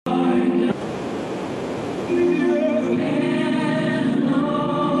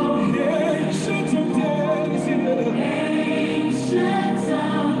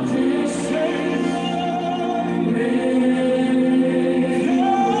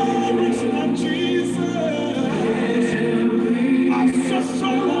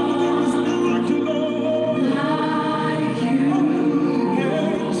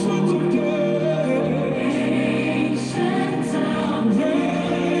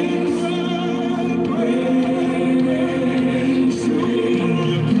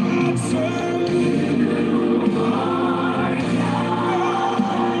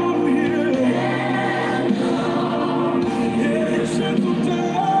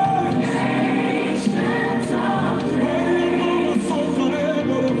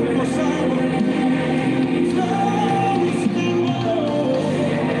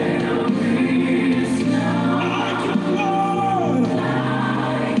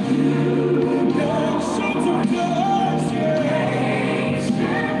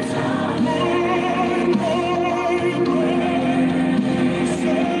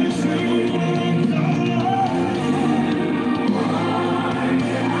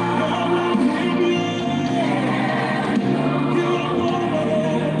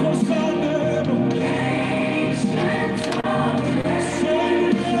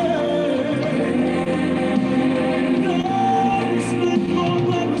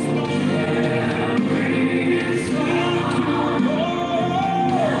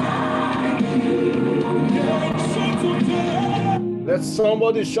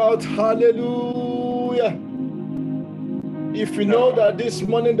Somebody shout hallelujah. If you know that this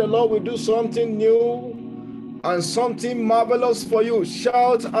morning the Lord will do something new and something marvelous for you,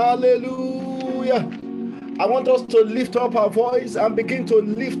 shout hallelujah. I want us to lift up our voice and begin to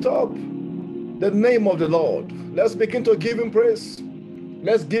lift up the name of the Lord. Let's begin to give him praise.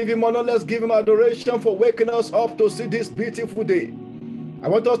 Let's give him honor. Let's give him adoration for waking us up to see this beautiful day. I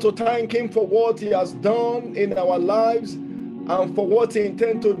want us to thank him for what he has done in our lives and for what he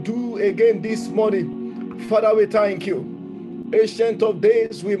intends to do again this morning. Father, we thank you. Ancient of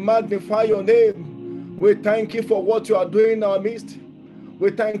days, we magnify your name. We thank you for what you are doing in our midst.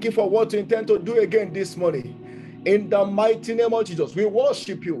 We thank you for what you intend to do again this morning. In the mighty name of Jesus, we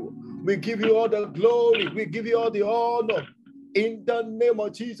worship you. We give you all the glory. We give you all the honor. In the name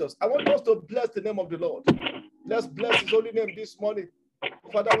of Jesus, I want us to bless the name of the Lord. Let's bless his holy name this morning.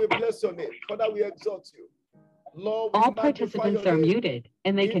 Father, we bless your name. Father, we exalt you. Lord, all participants are muted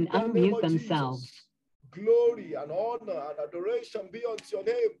and they can unmute themselves. Jesus, glory and honor and adoration be unto your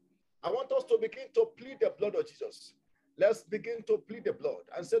name. I want us to begin to plead the blood of Jesus. Let's begin to plead the blood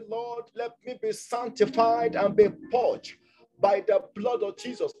and say, Lord, let me be sanctified and be purged by the blood of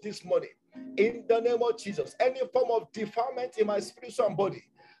Jesus this morning. In the name of Jesus, any form of defilement in my spiritual body,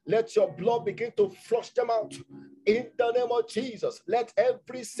 let your blood begin to flush them out. In the name of Jesus, let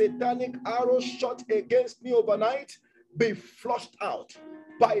every satanic arrow shot against me overnight be flushed out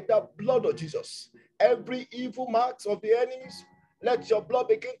by the blood of Jesus. Every evil marks of the enemies, let your blood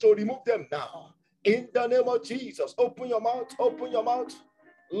begin to remove them now. In the name of Jesus, open your mouth, open your mouth.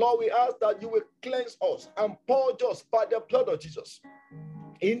 Lord, we ask that you will cleanse us and purge us by the blood of Jesus.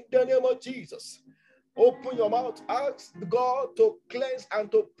 In the name of Jesus, open your mouth, ask God to cleanse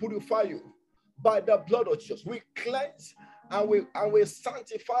and to purify you by the blood of Jesus. We cleanse and we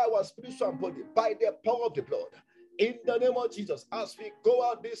sanctify our spiritual body by the power of the blood. In the name of Jesus, as we go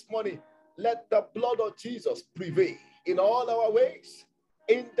out this morning, let the blood of Jesus prevail in all our ways.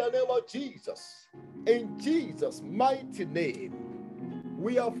 In the name of Jesus, in Jesus' mighty name,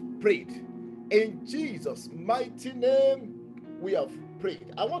 we have prayed. In Jesus' mighty name, we have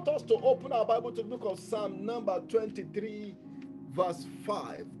prayed. I want us to open our Bible to the book of Psalm number 23, verse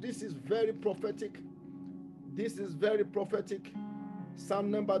 5. This is very prophetic. This is very prophetic.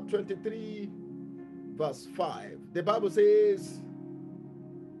 Psalm number 23, verse 5. The Bible says,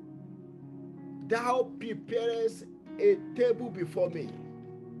 thou preparest a table before me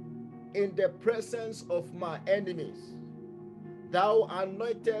in the presence of my enemies. Thou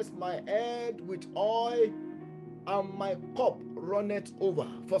anointest my head with oil, and my cup runneth over.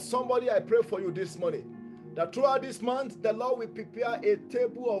 For somebody, I pray for you this morning, that throughout this month, the Lord will prepare a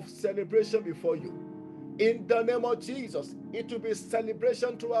table of celebration before you. In the name of Jesus, it will be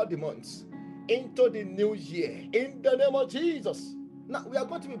celebration throughout the months, into the new year. In the name of Jesus. Now, we are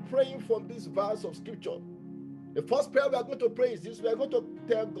going to be praying from this verse of scripture. The first prayer we are going to pray is this. We are going to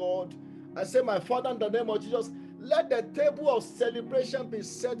tell God and say, my Father, in the name of Jesus, let the table of celebration be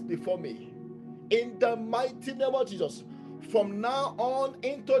set before me. In the mighty name of Jesus, from now on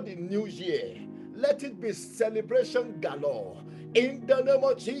into the new year, let it be celebration galore. In the name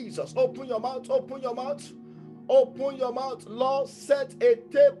of Jesus, open your mouth, open your mouth, open your mouth. Lord, set a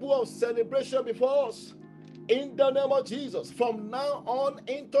table of celebration before us. In the name of Jesus, from now on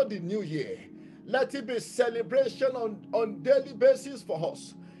into the new year, let it be celebration on daily basis for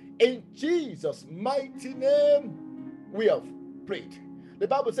us. In Jesus' mighty name, we have prayed. The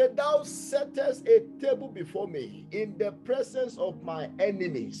Bible said, thou settest a table before me in the presence of my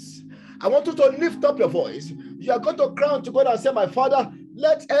enemies. I want you to lift up your voice. You are going to cry unto God and say, my Father,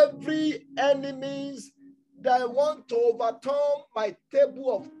 let every enemies that want to overturn my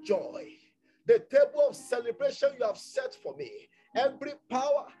table of joy, the table of celebration you have set for me, every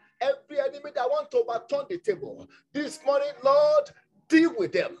power, every enemy that want to overturn the table, this morning, Lord, deal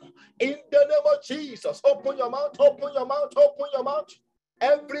with them. In the name of Jesus, open your mouth, open your mouth, open your mouth.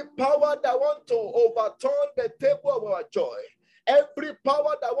 Every power that want to overturn the table of our joy, every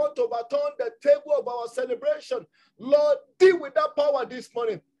power that want to overturn the table of our celebration, Lord, deal with that power this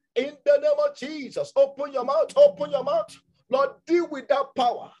morning. In the name of Jesus, open your mouth, open your mouth. Lord, deal with that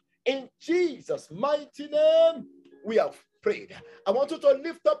power. In Jesus' mighty name, we have prayed. I want you to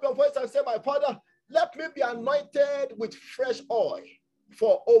lift up your voice and say, my Father, let me be anointed with fresh oil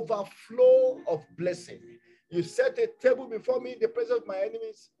for overflow of blessing. You set a table before me in the presence of my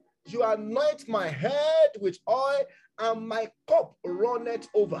enemies. You anoint my head with oil, and my cup runneth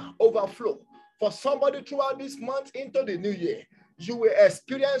over, overflow. For somebody throughout this month into the new year, you will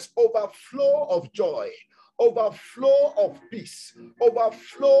experience overflow of joy, overflow of peace,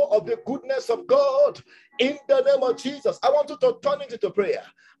 overflow of the goodness of God In the name of Jesus, I want you to turn it into prayer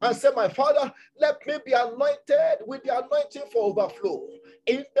and say, my Father, let me be anointed with the anointing for overflow.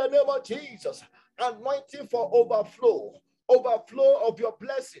 In the name of Jesus, anointing for overflow, overflow of your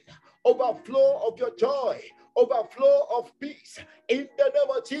blessing, overflow of your joy, overflow of peace. In the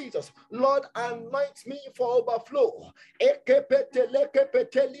name of Jesus, Lord, anoint me for overflow.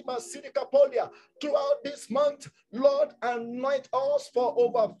 Throughout this month, Lord, anoint us for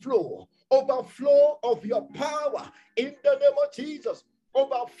overflow. Overflow of your power in the name of Jesus.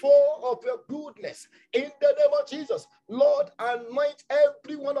 Overflow of your goodness in the name of Jesus. Lord, anoint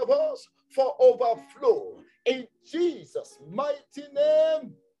every one of us for overflow. In Jesus' mighty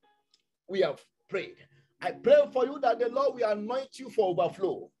name, we have prayed. I pray for you that the Lord will anoint you for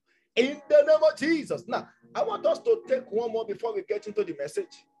overflow. In the name of Jesus. Now, I want us to take one more before we get into the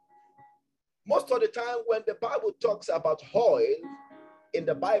message. Most of the time when the Bible talks about oil, in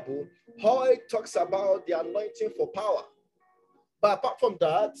the Bible, oil talks about the anointing for power. But apart from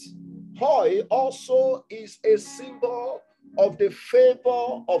that, oil also is a symbol of the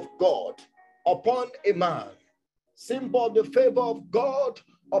favor of God upon a man. Symbol of the favor of God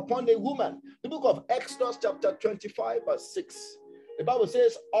upon a woman. The book of Exodus chapter 25 verse 6. The Bible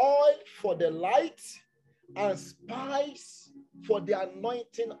says, oil for the light and spice for the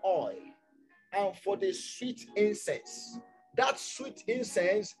anointing oil and for the sweet incense. That sweet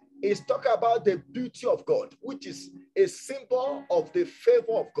incense is talking about the beauty of God, which is a symbol of the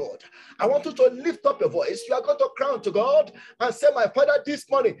favor of God. I want you to lift up your voice. You are going to cry to God and say, my Father, this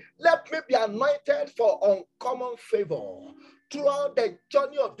morning, let me be anointed for uncommon favor throughout the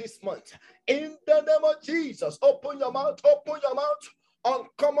journey of this month. In the name of Jesus, open your mouth, open your mouth.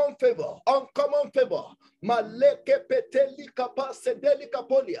 Uncommon favor, uncommon favor.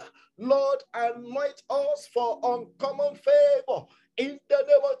 Lord, anoint us for uncommon favor in the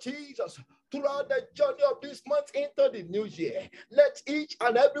name of Jesus. Throughout the journey of this month into the new year, let each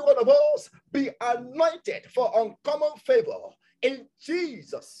and every one of us be anointed for uncommon favor. In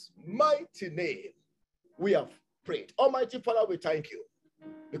Jesus' mighty name, we have prayed. Almighty Father, we thank you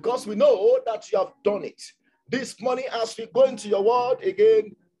because we know that you have done it. This morning, as we go into your word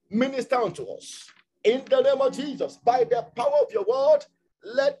again, minister unto us. In the name of Jesus, by the power of your word,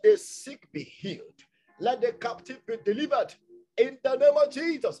 let the sick be healed. Let the captive be delivered. In the name of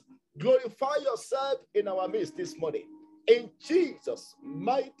Jesus, glorify yourself in our midst this morning. In Jesus'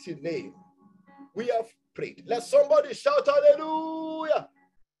 mighty name, we have prayed. Let somebody shout hallelujah.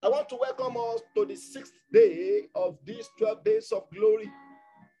 I want to welcome us to the 6th day of these 12 days of glory.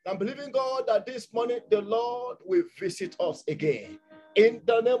 I'm believing God that this morning the Lord will visit us again. In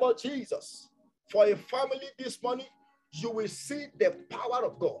the name of Jesus. For a family this morning, you will see the power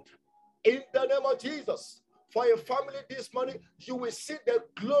of God. In the name of Jesus. For a family this morning, you will see the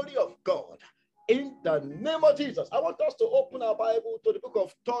glory of God. In the name of Jesus. I want us to open our Bible to the book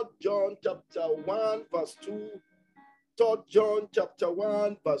of 3 John chapter 1 verse 2. 3 John chapter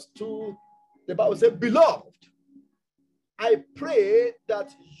 1 verse 2. The Bible says, beloved, I pray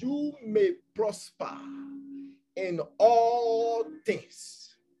that you may prosper in all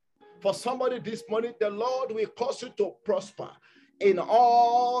things. For somebody this morning, the Lord will cause you to prosper in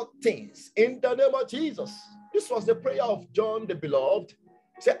all things. In the name of Jesus. This was the prayer of John the beloved.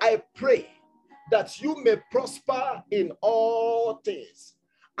 He said, I pray that you may prosper in all things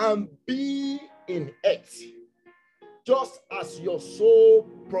and be in health, just as your soul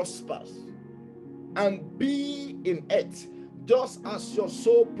prospers. And be in health, just as your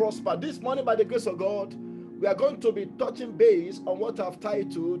soul prosper. This morning, by the grace of God, we are going to be touching base on what I've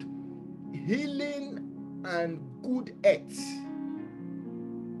titled Healing and Good Health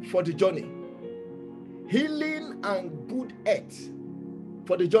for the journey. Healing and good health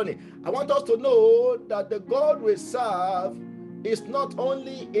for the journey. I want us to know that the God we serve is not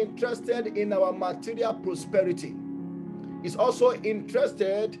only interested in our material prosperity, He's also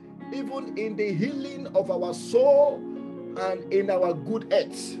interested even in the healing of our soul and in our good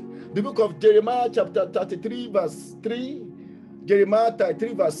health. The book of Jeremiah chapter 33 verse 3, Jeremiah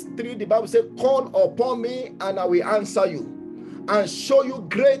 33 verse 3, the Bible says, call upon me and I will answer you and show you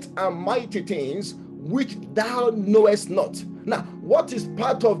great and mighty things which thou knowest not. Now, what is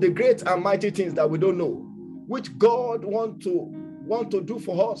part of the great and mighty things that we don't know, which God want to do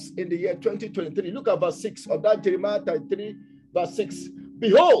for us in the year 2023? Look at verse 6 of that Jeremiah 33 verse 6.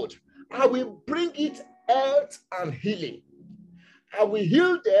 Behold, I will bring it health and healing. I will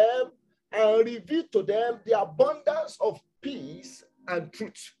heal them and reveal to them the abundance of peace and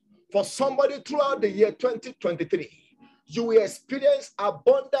truth. For somebody throughout the year 2023, you will experience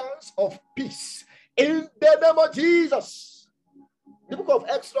abundance of peace in the name of Jesus. The book of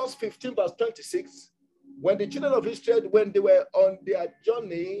Exodus 15 verse 26, when the children of Israel, when they were on their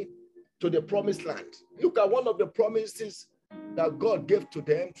journey to the promised land, look at one of the promises that God gave to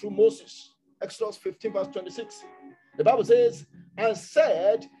them through Moses. Exodus 15 verse 26. The Bible says, and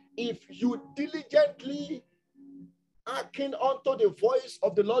said, if you diligently hearken unto the voice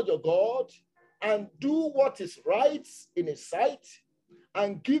of the Lord your God, and do what is right in his sight,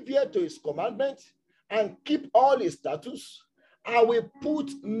 and give ear to his commandment, and keep all his statutes, I will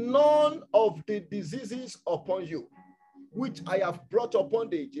put none of the diseases upon you, which I have brought upon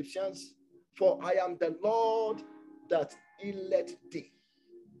the Egyptians, for I am the Lord that healeth thee.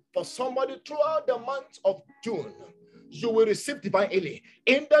 For somebody throughout the month of June, you will receive divine healing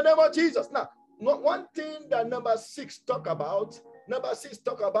in the name of Jesus. Now, one thing that number 6 talk about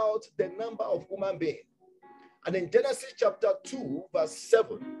the number of human beings. And in Genesis chapter 2, verse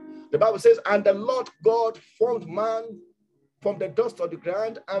 7, the Bible says, and the Lord God formed man from the dust of the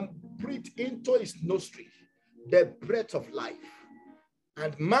ground and breathed into his nostril the breath of life.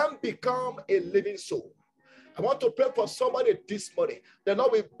 And man became a living soul. I want to pray for somebody this morning. The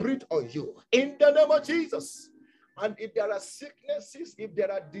Lord will breathe on you in the name of Jesus. And if there are sicknesses, if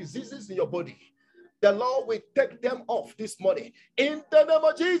there are diseases in your body, the Lord will take them off this morning in the name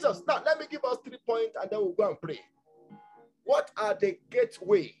of Jesus. Now, let me give us 3 points and then we'll go and pray. What are the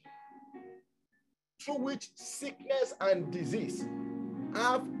gateway through which sickness and disease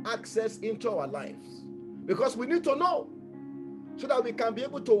have access into our lives? Because we need to know so that we can be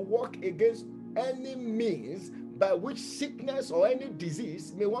able to walk against any means by which sickness or any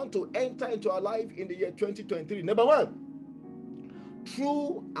disease may want to enter into our life in the year 2023. Number 1,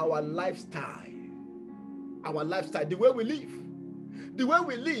 through our lifestyle. Our lifestyle, the way we live. The way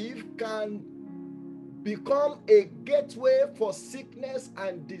we live can become a gateway for sickness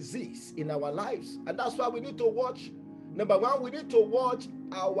and disease in our lives. And that's why we need to watch. Number 1, we need to watch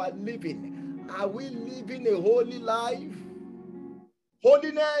our living. Are we living a holy life?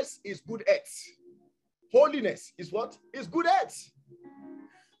 Holiness is good health. Holiness is what? Is good health.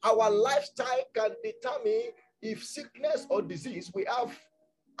 Our lifestyle can determine if sickness or disease we have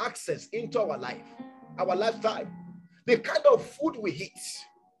access into our life. Our lifestyle, the kind of food we eat.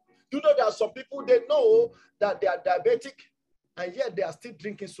 You know, there are some people, they know that they are diabetic and yet they are still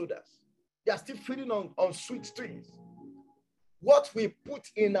drinking sodas. They are still feeding on sweet drinks. What we put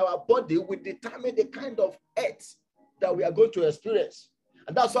in our body will determine the kind of health that we are going to experience.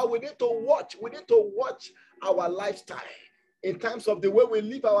 And that's why we need to watch. We need to watch our lifestyle in terms of the way we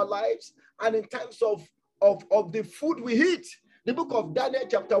live our lives and in terms of the food we eat. The book of Daniel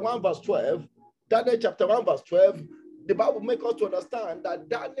chapter 1 verse 12, Daniel chapter 1 verse 12, the Bible makes us to understand that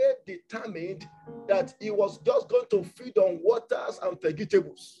Daniel determined that he was just going to feed on waters and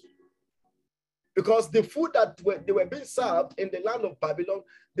vegetables. Because the food that they were being served in the land of Babylon,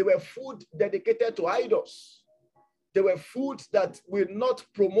 they were food dedicated to idols. They were food that will not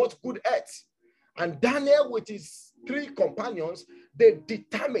promote good health. And Daniel with his 3 companions, they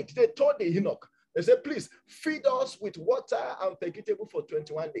determined, they told the eunuch, they said, please feed us with water and vegetable for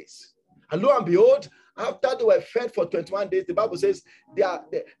 21 days. And lo and behold, after they were fed for 21 days, the Bible says their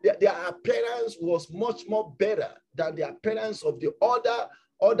appearance was much more better than the appearance of the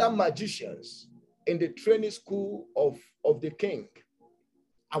other magicians in the training school of the king.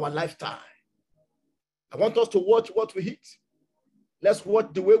 Our lifestyle. I want us to watch what we eat. Let's watch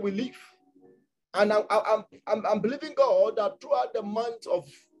the way we live. And I'm believing God that throughout the month of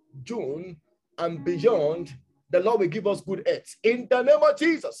June and beyond, the Lord will give us good health. In the name of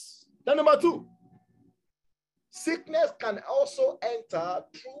Jesus. Then number 2, sickness can also enter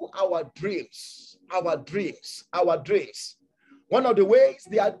through our dreams. Our dreams. Our dreams. One of the ways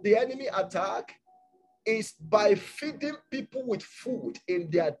the enemy attack is by feeding people with food in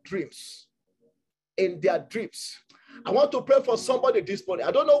their dreams. In their dreams. I want to pray for somebody this morning.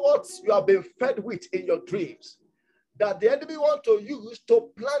 I don't know what you have been fed with in your dreams that the enemy want to use to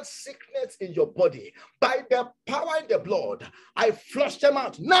plant sickness in your body. By the power in the blood, I flush them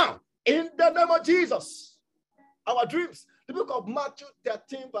out now in the name of Jesus. Our dreams. The book of Matthew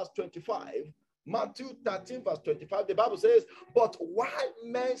 13 verse 25. Matthew 13 verse 25. The Bible says, but while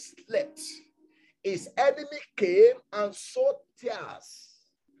men slept, his enemy came and sowed tares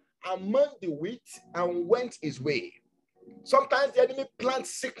among the wheat and went his way. Sometimes the enemy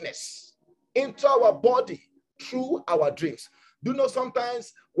plants sickness into our body through our dreams. Do you know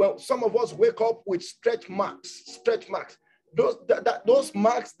sometimes when some of us wake up with stretch marks, those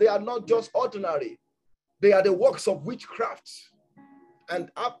marks, they are not just ordinary. They are the works of witchcraft.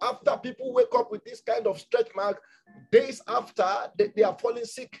 And after people wake up with this kind of stretch mark, days after they are falling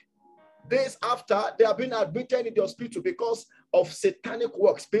sick. Days after they have been admitted in the hospital because of satanic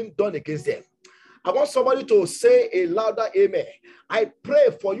works being done against them. I want somebody to say a louder amen. I pray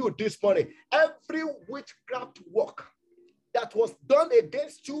for you this morning. Every witchcraft work that was done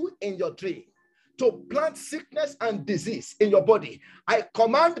against you in your dream to plant sickness and disease in your body, I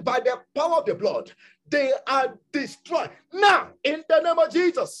command by the power of the blood, they are destroyed now in the name of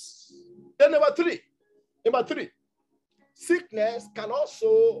Jesus. Then number three, sickness can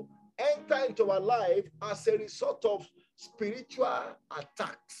also enter into our life as a result of spiritual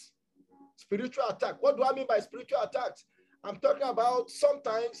attacks. Spiritual attack. What do I mean by spiritual attacks? I'm talking about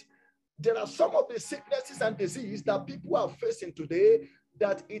sometimes there are some of the sicknesses and disease that people are facing today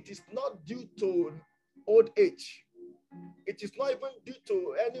that it is not due to old age. It is not even due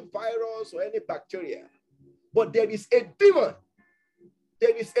to any virus or any bacteria. But there is a demon.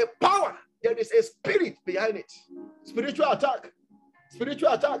 There is a power. There is a spirit behind it. Spiritual attack.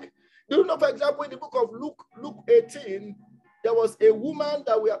 Spiritual attack. Do you know, for example, in the book of Luke 18, there was a woman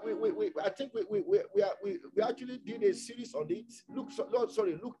that we actually did a series on it. Luke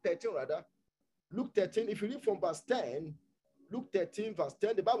 13 rather. Luke 13, if you read from verse 10, Luke 13 verse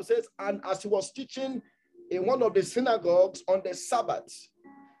 10, the Bible says, and as he was teaching in one of the synagogues on the Sabbath,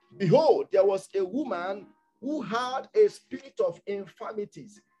 behold, there was a woman who had a spirit of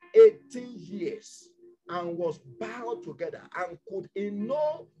infirmities 18 years and was bound together and could in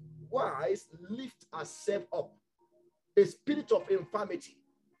no wise lift herself up. A spirit of infirmity.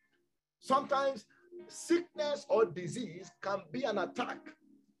 Sometimes sickness or disease can be an attack,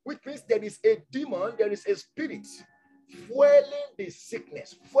 which means there is a demon, there is a spirit fueling the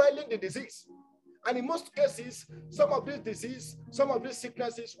sickness, fueling the disease. And in most cases, some of this disease, some of these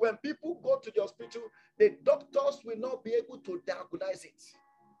sicknesses, when people go to the hospital, the doctors will not be able to diagnose it.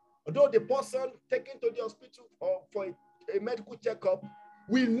 Although the person taken to the hospital or for a medical checkup,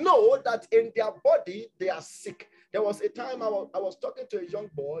 we know that in their body, they are sick. There was a time I was talking to a young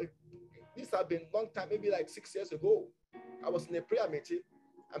boy. This had been a long time, maybe like 6 years ago. I was in a prayer meeting,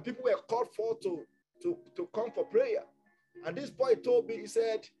 and people were called for to come for prayer. And this boy told me, he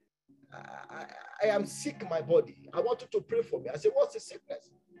said, I am sick in my body. I want you to pray for me. I said, what's the sickness?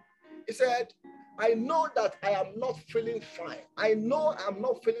 He said, I know that I am not feeling fine. I know I'm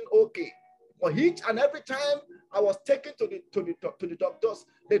not feeling okay. But each and every time I was taken to the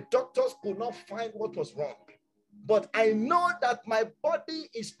doctors could not find what was wrong. But I know that my body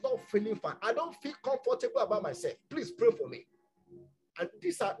is not feeling fine. I don't feel comfortable about myself. Please pray for me. And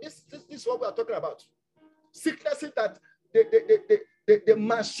this is what we are talking about. Sicknesses that the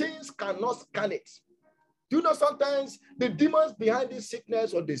machines cannot scan it. Do you know sometimes the demons behind this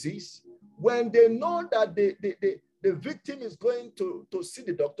sickness or disease, when they know that the victim is going to see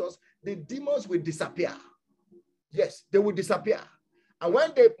the doctors, the demons will disappear. Yes, they will disappear. And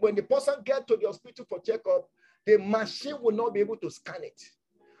when the person gets to the hospital for checkup, the machine will not be able to scan it.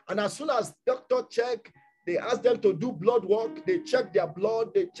 And as soon as doctor check, they ask them to do blood work, they check their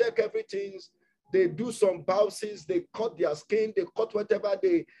blood, they check everything, they do some biopsies, they cut their skin, they cut whatever,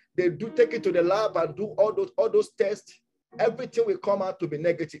 they do take it to the lab and do all those tests, everything will come out to be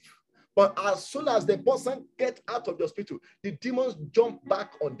negative. But as soon as the person gets out of the hospital, the demons jump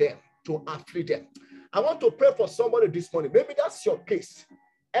back on them to afflict them. I want to pray for somebody this morning. Maybe that's your case.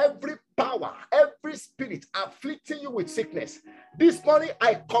 Every power, every spirit afflicting you with sickness, this morning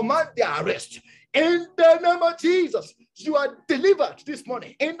I command their arrest. In the name of Jesus, you are delivered this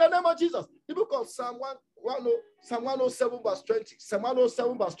morning. In the name of Jesus. The book of Psalm 107 verse 20. Psalm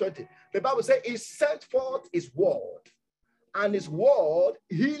 107 verse 20. The Bible says, he sent forth his word, and his word,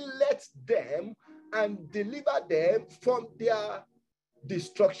 he led them and delivered them from their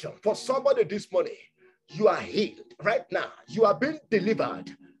destruction. For somebody this morning, you are healed right now. You are being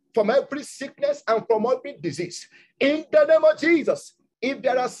delivered from every sickness and from every disease. In the name of Jesus, if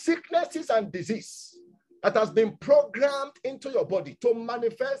there are sicknesses and disease that has been programmed into your body to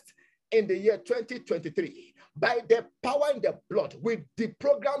manifest in the year 2023, by the power in the blood, we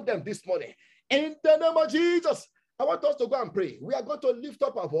deprogram them this morning. In the name of Jesus, I want us to go and pray. We are going to lift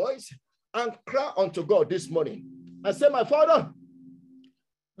up our voice and cry unto God this morning and say, my Father,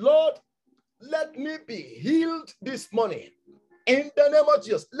 Lord, let me be healed this morning. In the name of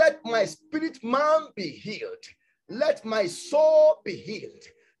Jesus, let my spirit man be healed. Let my soul be healed.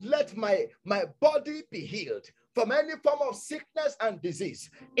 Let my body be healed from any form of sickness and disease.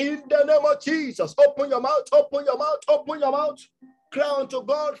 In the name of Jesus, open your mouth, open your mouth, open your mouth. Cry unto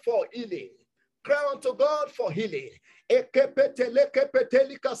God for healing. Cry unto God for healing.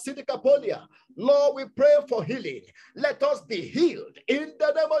 Lord, we pray for healing. Let us be healed in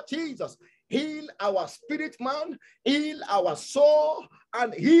the name of Jesus. Heal our spirit man, heal our soul,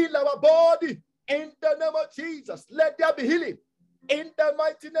 and heal our body in the name of Jesus. Let there be healing. In the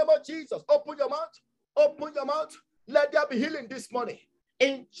mighty name of Jesus, open your mouth. Open your mouth. Let there be healing this morning.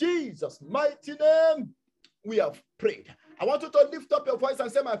 In Jesus' mighty name, we have prayed. I want you to lift up your voice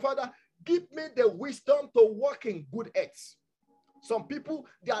and say, my Father, give me the wisdom to walk in good health. Some people,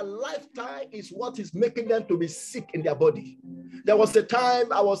 their lifestyle is what is making them to be sick in their body. There was a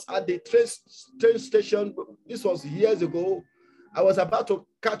time I was at the train station. This was years ago. I was about to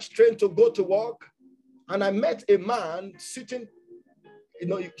catch train to go to work. And I met a man sitting,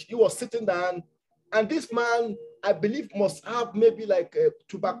 he was sitting down. And this man, I believe, must have maybe like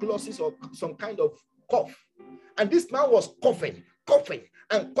tuberculosis or some kind of cough. And this man was coughing.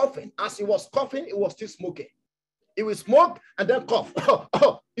 As he was coughing, he was still smoking. He will smoke and then cough.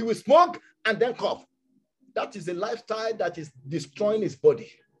 He will smoke and then cough. That is a lifestyle that is destroying his body.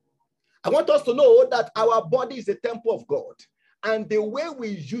 I want us to know that our body is a temple of God. And the way we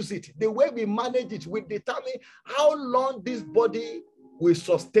use it, the way we manage it, will determine how long this body will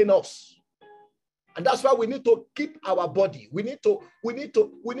sustain us. And that's why we need to keep our body. We need to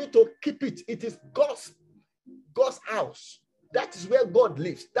keep it. It is God's house. That is where God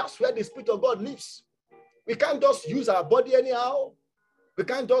lives. That's where the Spirit of God lives. We can't just use our body anyhow. We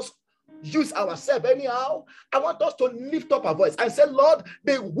can't just use ourselves anyhow. I want us to lift up our voice and say, Lord,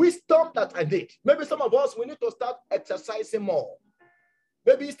 the wisdom that I need. Maybe some of us, we need to start exercising more.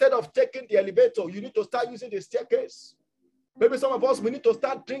 Maybe instead of taking the elevator, you need to start using the staircase. Maybe some of us, we need to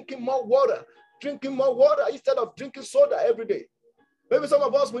start drinking more water instead of drinking soda every day. Maybe some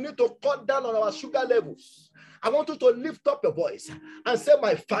of us, we need to cut down on our sugar levels. I want you to lift up your voice and say,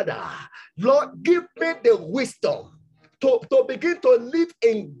 my Father, Lord, give me the wisdom to begin to live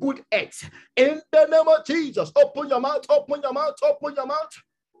in good health. In the name of Jesus, open your mouth, open your mouth, open your mouth.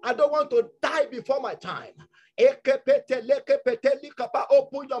 I don't want to die before my time.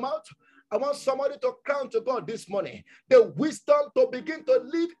 Open your mouth. I want somebody to crown to God this morning the wisdom to begin to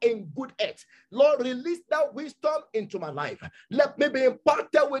live in good health. Lord, release that wisdom into my life. Let me be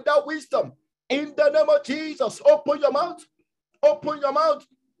impacted with that wisdom. In the name of Jesus, open your mouth. Open your mouth.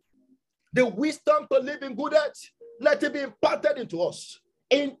 The wisdom to live in good health, let it be imparted into us.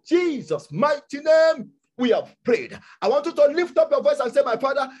 In Jesus' mighty name, we have prayed. I want you to lift up your voice and say, my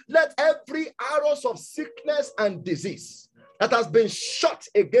Father, let every arrows of sickness and disease that has been shot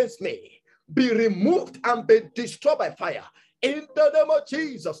against me be removed and be destroyed by fire. In the name of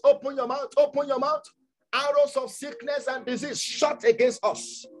Jesus, open your mouth, open your mouth. Arrows of sickness and disease shot against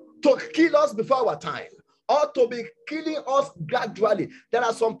us to kill us before our time, or to be killing us gradually. There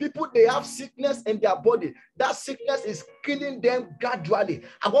are some people, they have sickness in their body. That sickness is killing them gradually.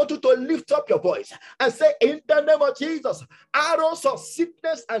 I want you to lift up your voice and say, in the name of Jesus, arrows of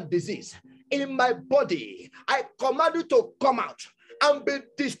sickness and disease in my body, I command you to come out and be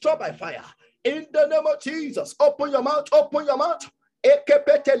destroyed by fire. In the name of Jesus, open your mouth, open your mouth. We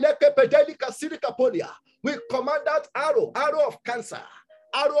command that arrow of cancer,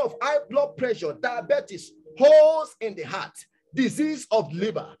 arrow of high blood pressure, diabetes, holes in the heart, disease of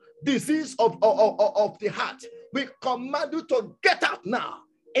liver, disease of the heart. We command you to get out now.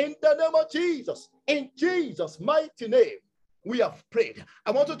 In the name of Jesus, in Jesus' mighty name, we have prayed.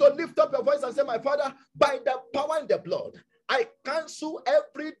 I want you to lift up your voice and say, my Father, by the power in the blood, I cancel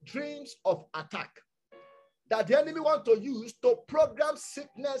every dreams of attack that the enemy wants to use to program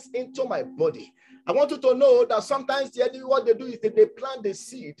sickness into my body. I want you to know that sometimes the enemy, what they do is they plant the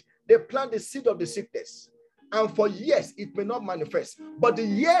seed. They plant the seed of the sickness. And for years, it may not manifest. But the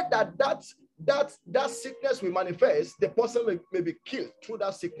year that sickness will manifest, the person may be killed through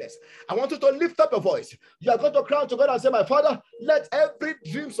that sickness. I want you to lift up your voice. You are going to cry to God and say, my Father, let every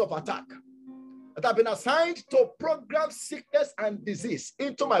dreams of attack that have been assigned to program sickness and disease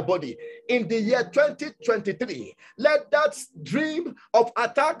into my body in the year 2023, let that dream of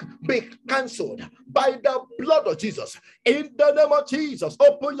attack be cancelled by the blood of Jesus. In the name of Jesus,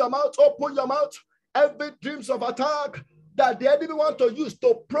 open your mouth, open your mouth. Every dreams of attack that the enemy want to use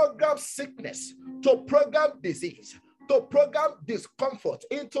to program sickness, to program disease, to program discomfort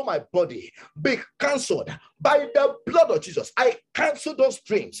into my body, be cancelled by the blood of Jesus. I cancel those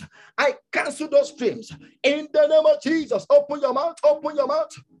dreams. I cancel those dreams. In the name of Jesus, open your mouth, open your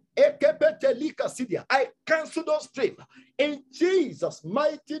mouth. I cancel those dreams. In Jesus'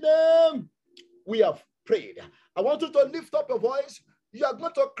 mighty name, we have prayed. I want you to lift up your voice. You are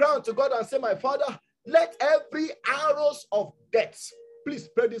going to cry to God and say, my Father, let every arrows of death, please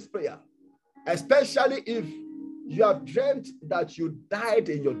pray this prayer, especially if you have dreamt that you died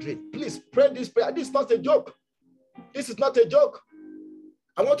in your dream. Please pray this prayer. This is not a joke. This is not a joke.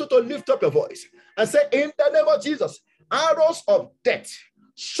 I want you to lift up your voice and say, in the name of Jesus, arrows of death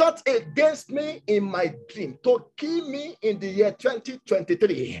shot against me in my dream to kill me in the year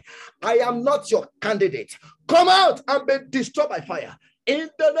 2023. I am not your candidate. Come out and be destroyed by fire. In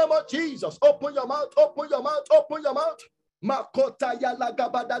the name of Jesus, open your mouth, open your mouth, open your mouth. Makota ya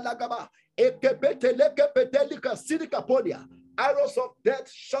lagabada lagaba. Ekepete lekepete lika sidika podia. Arrows of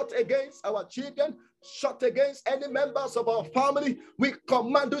death shot against our children, shot against any members of our family. We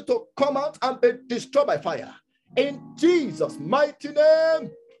command you to come out and be destroyed by fire. In Jesus' mighty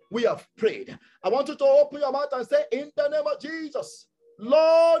name, we have prayed. I want you to open your mouth and say, in the name of Jesus,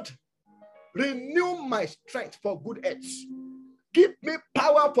 Lord, renew my strength for good health. Give me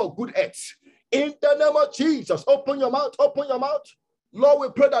power for good health. In the name of Jesus, open your mouth, open your mouth. Lord, we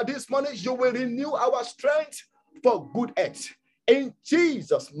pray that this morning you will renew our strength for good health. In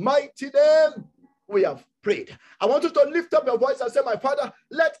Jesus' mighty name, we have prayed. I want you to lift up your voice and say, my Father,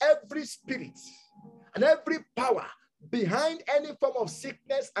 let every spirit and every power behind any form of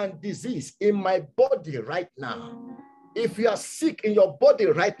sickness and disease in my body right now. If you are sick in your body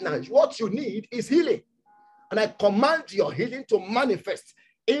right now, what you need is healing. And I command your healing to manifest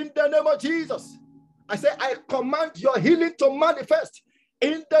in the name of Jesus. I say, I command your healing to manifest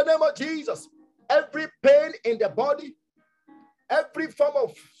in the name of Jesus. Every pain in the body, every form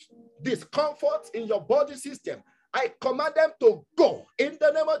of discomfort in your body system, I command them to go in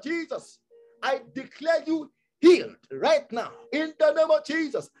the name of Jesus. I declare you healed right now in the name of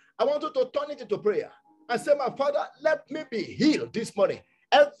Jesus. I want you to turn it into prayer and say, my Father, let me be healed this morning.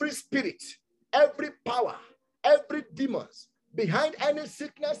 Every spirit, every power, every demons behind any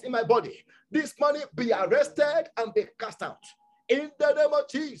sickness in my body, this morning be arrested and be cast out. In the name of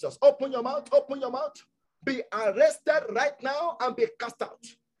Jesus, open your mouth, open your mouth. Be arrested right now and be cast out.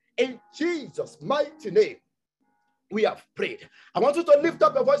 In Jesus' mighty name, we have prayed. I want you to lift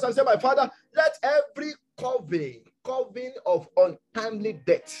up your voice and say, my Father, let every coven of untimely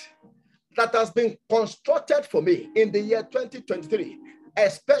death that has been constructed for me in the year 2023,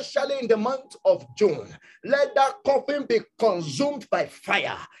 especially in the month of June, let that coven be consumed by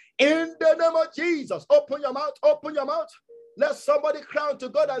fire. In the name of Jesus, open your mouth, open your mouth. Let somebody cry to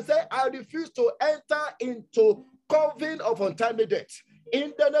God and say, I refuse to enter into coven of untimely death.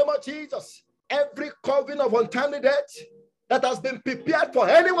 In the name of Jesus, every coven of untimely death that has been prepared for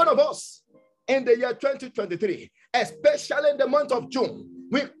any one of us in the year 2023, especially in the month of June,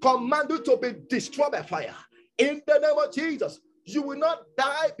 we command you to be destroyed by fire. In the name of Jesus, you will not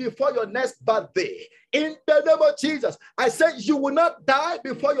die before your next birthday. In the name of Jesus, I said you will not die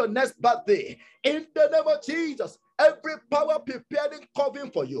before your next birthday. In the name of Jesus, every power preparing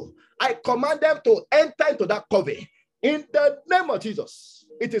coven for you, I command them to enter into that coven. In the name of Jesus,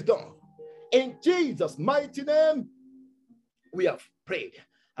 it is done. In Jesus' mighty name, we have prayed.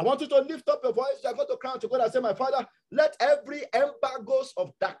 I want you to lift up your voice. You are going to cry to God and say, my Father, let every embargoes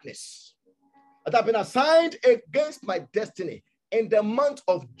of darkness that have been assigned against my destiny in the month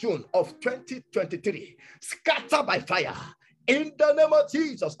of June of 2023 scatter by fire. In the name of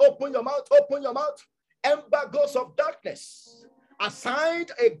Jesus, open your mouth, open your mouth. Embargoes of darkness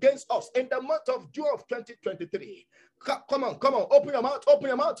assigned against us in the month of June of 2023. Come on, open your mouth, open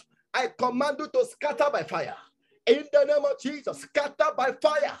your mouth. I command you to scatter by fire. In the name of Jesus, scatter by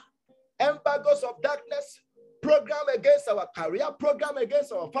fire. Embargoes of darkness, program against our career, program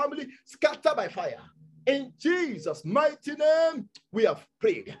against our family, scatter by fire. In Jesus' mighty name, we have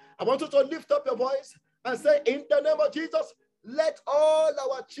prayed. I want you to lift up your voice and say, in the name of Jesus, let all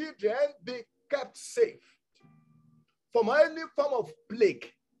our children be kept safe from any form of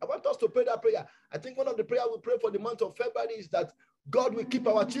plague. I want us to pray that prayer. I think one of the prayers we pray for the month of February is that God will keep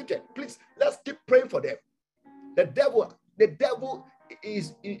our children. Please, let's keep praying for them. The devil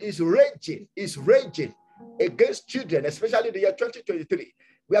is raging against children, especially the year 2023.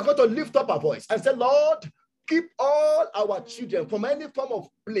 We are going to lift up our voice and say, Lord, keep all our children from any form of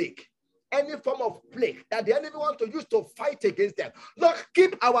plague that the enemy wants to use to fight against them. Lord,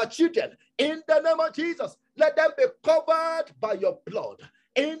 keep our children in the name of Jesus. Let them be covered by your blood.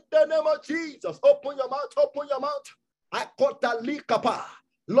 In the name of Jesus, open your mouth, open your mouth.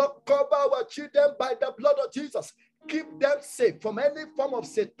 Lord, cover our children by the blood of Jesus. Keep them safe from any form of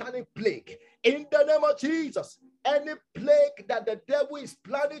satanic plague. In the name of Jesus, any plague that the devil is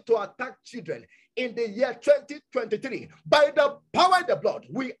planning to attack children in the year 2023, by the power of the blood,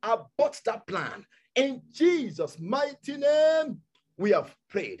 we abort that plan. In Jesus' mighty name, we have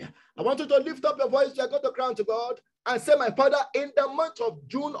prayed. I want you to lift up your voice. You are going to cry to God and say, my Father, in the month of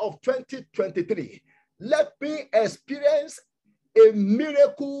June of 2023, let me experience a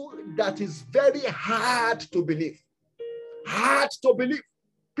miracle that is very hard to believe. Hard to believe.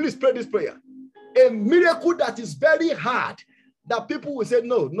 Please pray this prayer. A miracle that is very hard that people will say,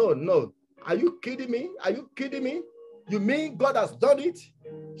 no, no, no. Are you kidding me? Are you kidding me? You mean God has done it?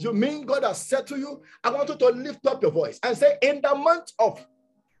 You mean God has said to you? I want you to lift up your voice and say, in the month of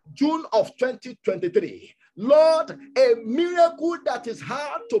June of 2023, Lord, a miracle that is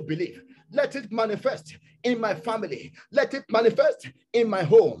hard to believe, let it manifest in my family. Let it manifest in my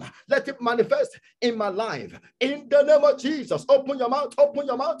home. Let it manifest in my life. In the name of Jesus, open your mouth, open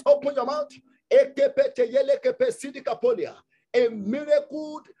your mouth, open your mouth. A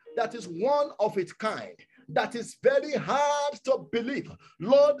miracle that is one of its kind, that is very hard to believe.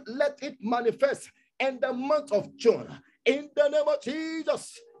 Lord, let it manifest in the month of June. In the name of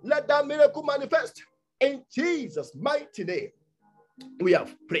Jesus, let that miracle manifest. In Jesus' mighty name, we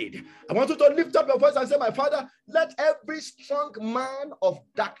have prayed. I want you to lift up your voice and say, my Father, let every strong man of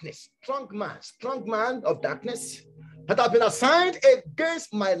darkness, strong man of darkness that have been assigned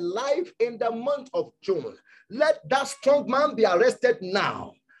against my life in the month of June, let that strong man be arrested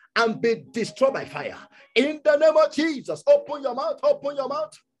now and be destroyed by fire. In the name of Jesus, open your mouth, open your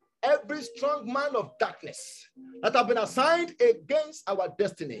mouth. Every strong man of darkness that have been assigned against our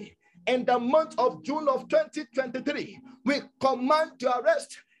destiny in the month of June of 2023, we command to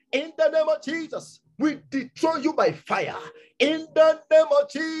arrest in the name of Jesus. We dethrone you by fire. In the name of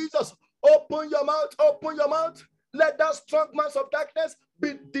Jesus, open your mouth, open your mouth. Let that strong man of darkness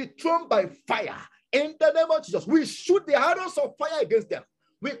be dethroned by fire. In the name of Jesus, we shoot the arrows of fire against them.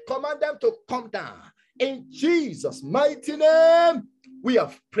 We command them to come down. In Jesus' mighty name, we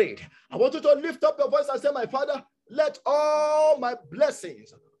have prayed. I want you to lift up your voice and say, my Father, let all my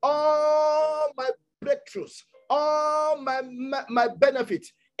blessings, all my breakthroughs, all my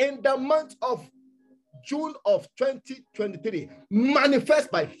benefits in the month of June of 2023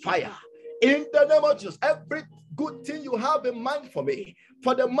 manifest by fire. In the name of Jesus, every good thing you have in mind for me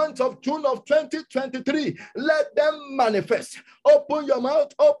for the month of June of 2023, let them manifest. Open your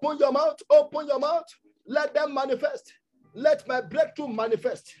mouth, open your mouth, open your mouth. Let them manifest. Let my breakthrough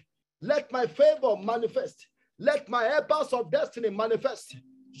manifest. Let my favor manifest. Let my helpers of destiny manifest.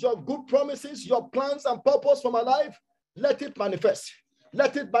 Your good promises, your plans and purpose for my life, let it manifest.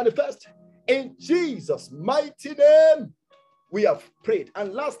 Let it manifest. In Jesus' mighty name, we have prayed.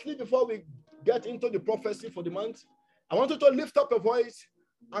 And lastly, before we get into the prophecy for the month, I want you to lift up your voice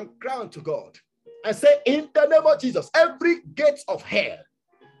and cry unto God and say, in the name of Jesus, every gate of hell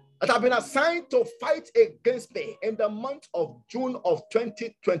that have been assigned to fight against me in the month of June of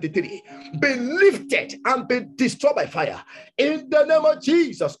 2023, be lifted and be destroyed by fire. In the name of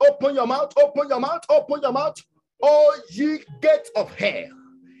Jesus, open your mouth, open your mouth, open your mouth. O ye gates of hell,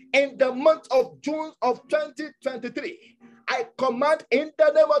 in the month of June of 2023, I command in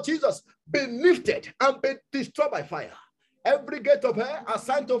the name of Jesus, be lifted and be destroyed by fire. Every gate of hell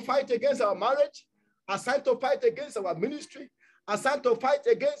assigned to fight against our marriage, assigned to fight against our ministry, assigned to fight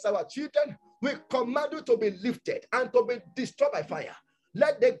against our children, we command you to be lifted and to be destroyed by fire.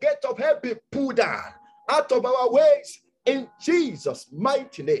 Let the gate of hell be pulled down out of our ways in Jesus'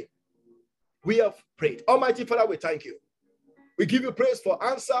 mighty name. We have prayed. Almighty Father, we thank you. We give you praise for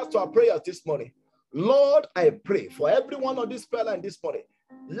answers to our prayers this morning. Lord, I pray for everyone on this prayer line this morning.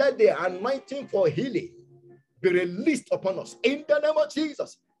 Let the anointing for healing be released upon us. In the name of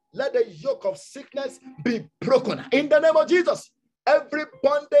Jesus, let the yoke of sickness be broken. In the name of Jesus, every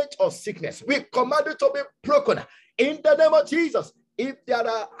bondage of sickness, we command it to be broken. In the name of Jesus, if there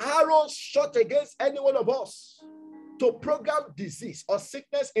are arrows shot against any one of us to program disease or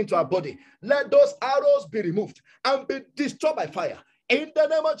sickness into our body, let those arrows be removed and be destroyed by fire. In the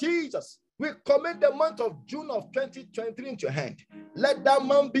name of Jesus, we commit the month of June of 2023 into your hand. Let that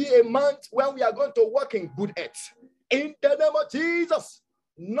month be a month when we are going to walk in good health. In the name of Jesus,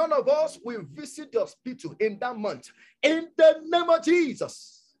 none of us will visit the hospital in that month. In the name of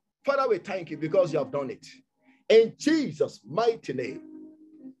Jesus, Father, we thank you because you have done it. In Jesus' mighty name,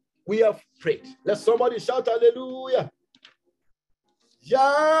 we have prayed. Let somebody shout hallelujah.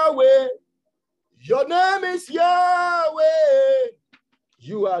 Yahweh, your name is Yahweh.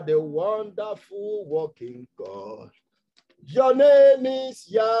 You are the wonderful working God. Your name is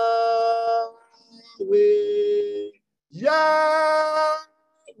Yahweh. Yahweh.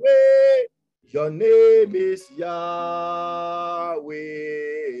 Your name is Yahweh.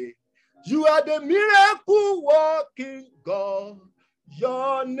 You are the miracle working God.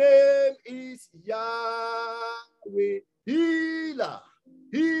 Your name is Yahweh. Healer,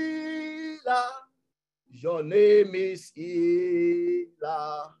 healer. Your name is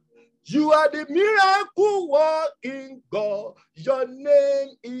Healer. You are the miracle working God. Your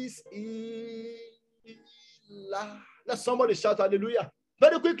name is Healer. Let somebody shout hallelujah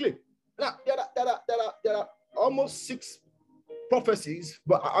very quickly. Now, there are almost 6 prophecies,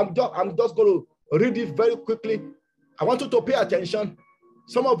 but I'm just going to read it very quickly. I want you to pay attention.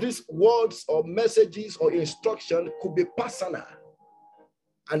 Some of these words or messages or instruction could be personal,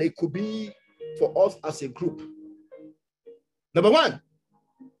 and it could be for us as a group. Number one,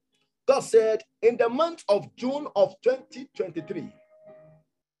 God said, in the month of June of 2023,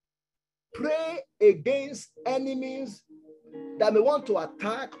 pray against enemies that may want to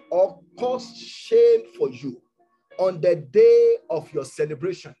attack or cause shame for you on the day of your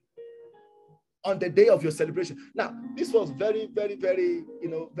celebration. On the day of your celebration. Now, this was very, very, very,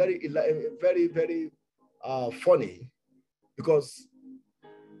 very funny, because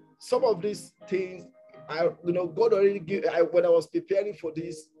some of these things, God already gave. When I was preparing for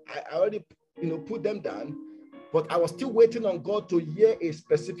this, I already, put them down, but I was still waiting on God to hear a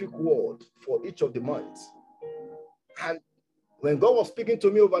specific word for each of the months. And when God was speaking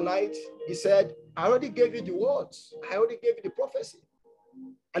to me overnight, He said, I already gave you the words. I already gave you the prophecy.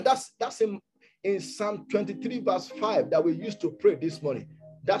 And that's in Psalm 23 verse 5 that we used to pray this morning.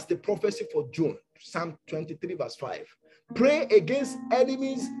 That's the prophecy for June. Psalm 23 verse 5. Pray against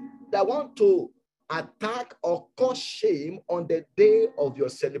enemies that want to attack or cause shame on the day of your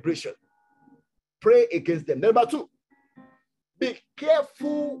celebration. Pray against them. Number two, be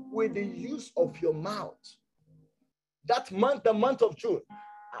careful with the use of your mouth. That month, the month of June,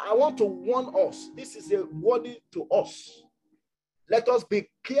 I want to warn us. This is a warning to us. Let us be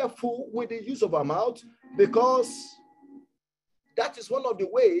careful with the use of our mouth, because that is one of the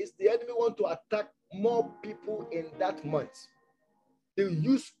ways the enemy wants to attack more people in that month. The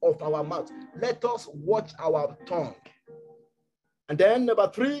use of our mouth. Let us watch our tongue. And then number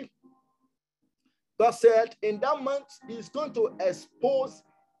three, God said in that month, He's going to expose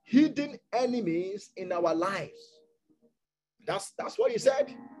hidden enemies in our lives. That's what He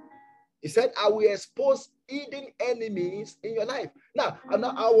said. He said, I will expose hidden enemies in your life. Now,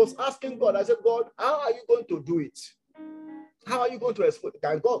 I was asking God, I said, God, how are you going to do it? How are you going to expose?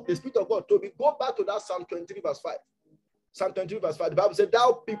 And God, the Spirit of God told me, go back to that Psalm 23 verse 5. Psalm 23 verse 5, the Bible said,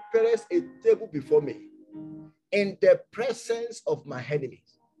 thou preparest a table before me in the presence of my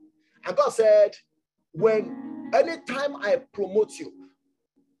enemies. And God said, anytime I promote you,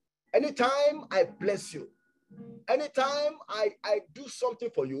 anytime I bless you, anytime I do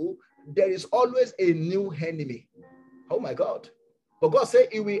something for you, there is always a new enemy. Oh my God. But God said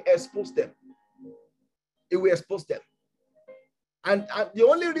He will expose them. He will expose them. And the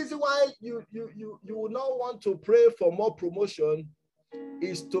only reason why you will not want to pray for more promotion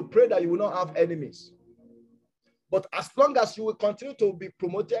is to pray that you will not have enemies. But as long as you will continue to be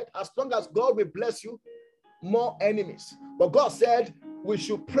promoted, as long as God will bless you, more enemies. But God said we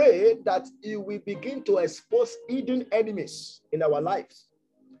should pray that He will begin to expose hidden enemies in our lives.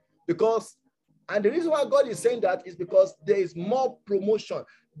 And the reason why God is saying that is because there is more promotion.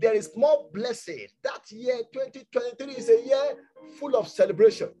 There is more blessing. That year, 2023, is a year full of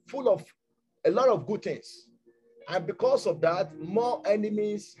celebration, full of a lot of good things. And because of that, more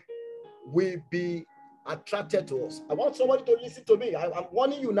enemies will be attracted to us. I want somebody to listen to me. I'm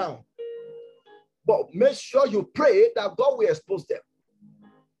warning you now. But make sure you pray that God will expose them.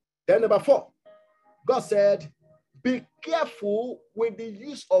 Then number 4, God said, be careful with the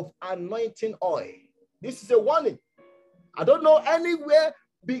use of anointing oil. This is a warning. I don't know anywhere.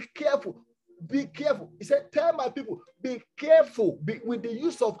 Be careful. Be careful. He said, tell my people, be careful with the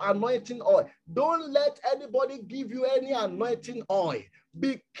use of anointing oil. Don't let anybody give you any anointing oil.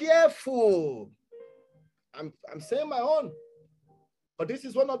 Be careful. I'm saying my own. But this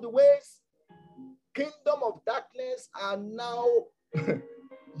is one of the ways kingdom of darkness are now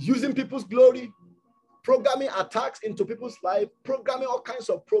using people's glory, programming attacks into people's life, programming all kinds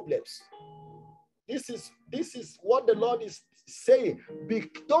of problems. This is what the Lord is saying.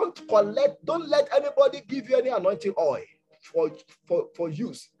 Don't let anybody give you any anointing oil for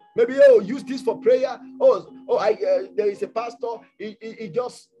use. Maybe use this for prayer. There is a pastor. He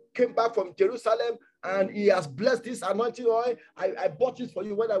just came back from Jerusalem and he has blessed this anointing oil. I bought it for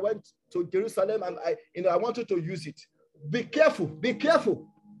you when I went to Jerusalem, and I want you to use it. Be careful. Be careful.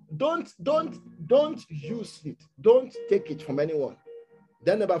 Don't use it. Don't take it from anyone.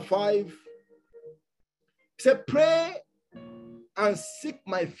 Then number 5, say, pray and seek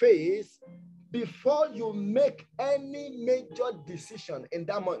my face before you make any major decision in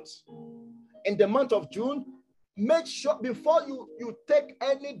that month. In the month of June, make sure before you take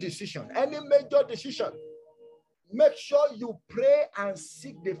any decision, any major decision, make sure you pray and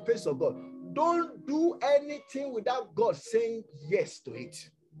seek the face of God. Don't do anything without God saying yes to it.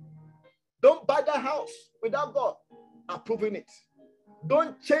 Don't buy the house without God approving it.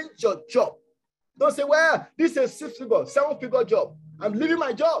 Don't change your job Don't say, well, this is a 6-figure, 7-figure job. I'm leaving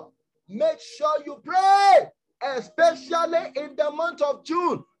my job. Make sure you pray, especially in the month of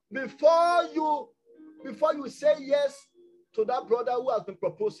June, before you say yes to that brother who has been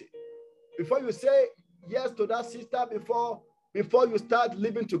proposing. Before you say yes to that sister, before you start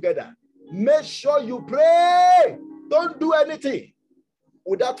living together. Make sure you pray. Don't do anything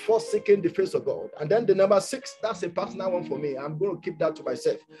without first seeking the face of God. And then the number 6, that's a personal one for me. I'm going to keep that to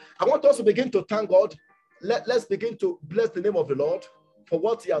myself. I want us to begin to thank God. Let's begin to bless the name of the Lord for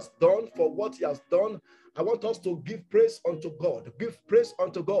what he has done, I want us to give praise unto God. Give praise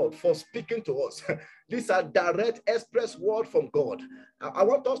unto God for speaking to us. These are direct express word from God. I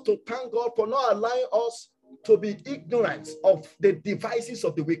want us to thank God for not allowing us to be ignorant of the devices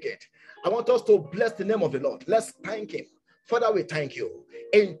of the wicked. I want us to bless the name of the Lord. Let's thank him. Father, we thank you.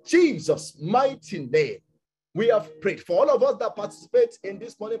 In Jesus' mighty name, we have prayed. For all of us that participate in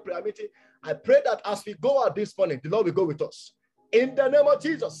this morning prayer meeting, I pray that as we go out this morning, the Lord will go with us. In the name of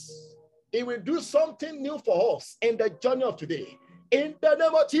Jesus, he will do something new for us in the journey of today. In the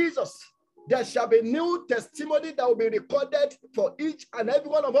name of Jesus, there shall be new testimony that will be recorded for each and every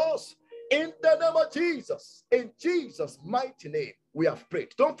one of us. In the name of Jesus, in Jesus' mighty name, we have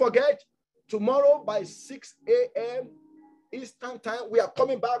prayed. Don't forget, tomorrow by 6 a.m. Eastern time, we are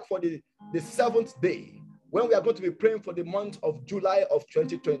coming back for the 7th day, when we are going to be praying for the month of July of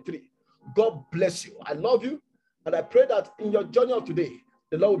 2023. God bless you. I love you. And I pray that in your journey of today,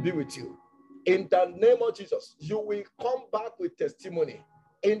 the Lord will be with you. In the name of Jesus, you will come back with testimony.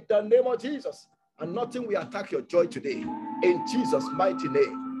 In the name of Jesus, and nothing will attack your joy today. In Jesus' mighty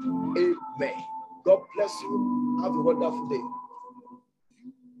name, amen. God bless you. Have a wonderful day.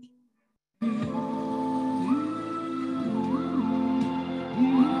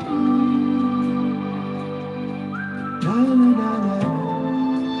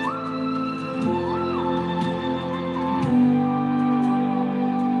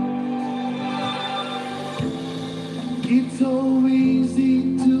 It's so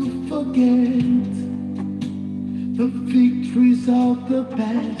easy to forget the victories of the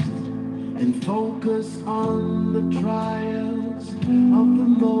past and focus on the trials of the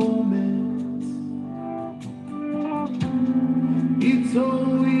moment.